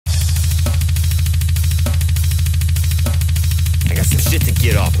shit to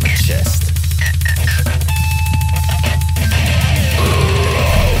get off my chest.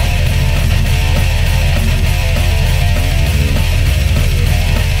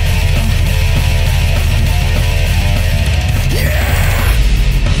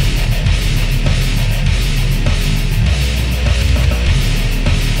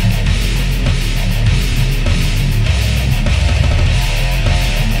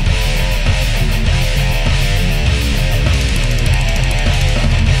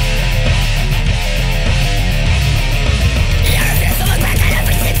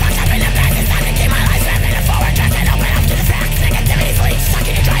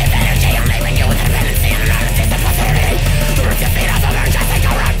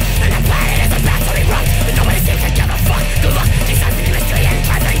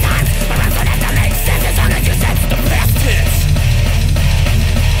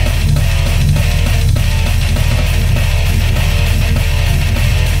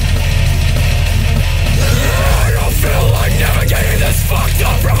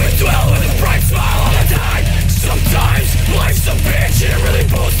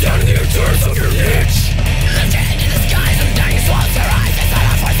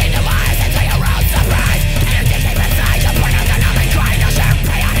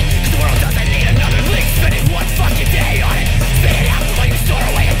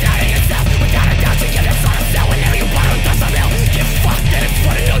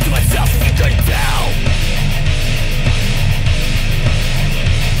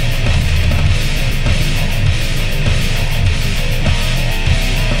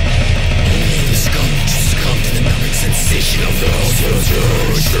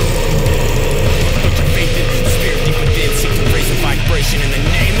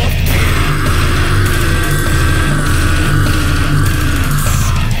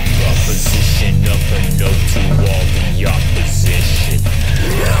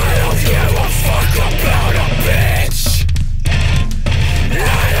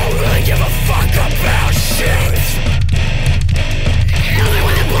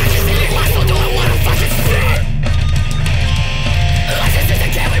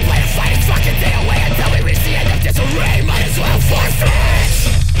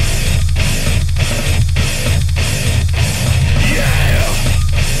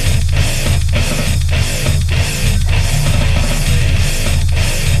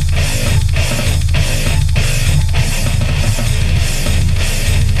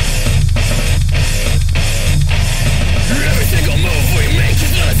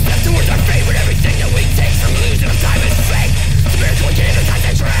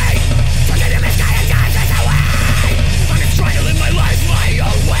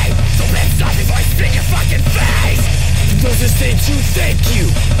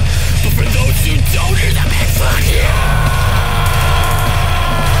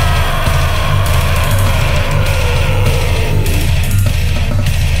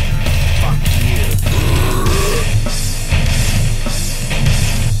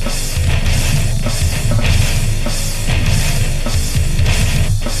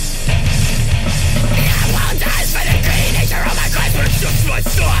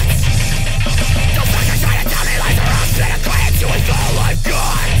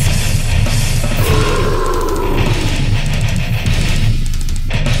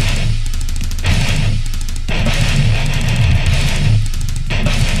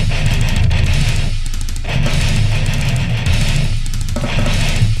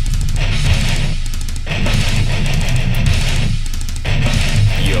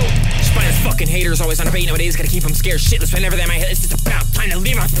 Always on a bait nowadays, gotta keep them scared shitless whenever they're my head. It's just about time to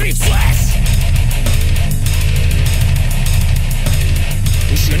leave them speechless.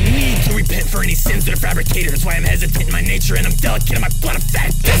 We should need to repent for any sins that are fabricated. That's why I'm hesitant in my nature and I'm delicate in my blood. I'm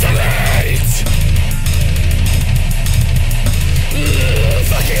fat and desolate.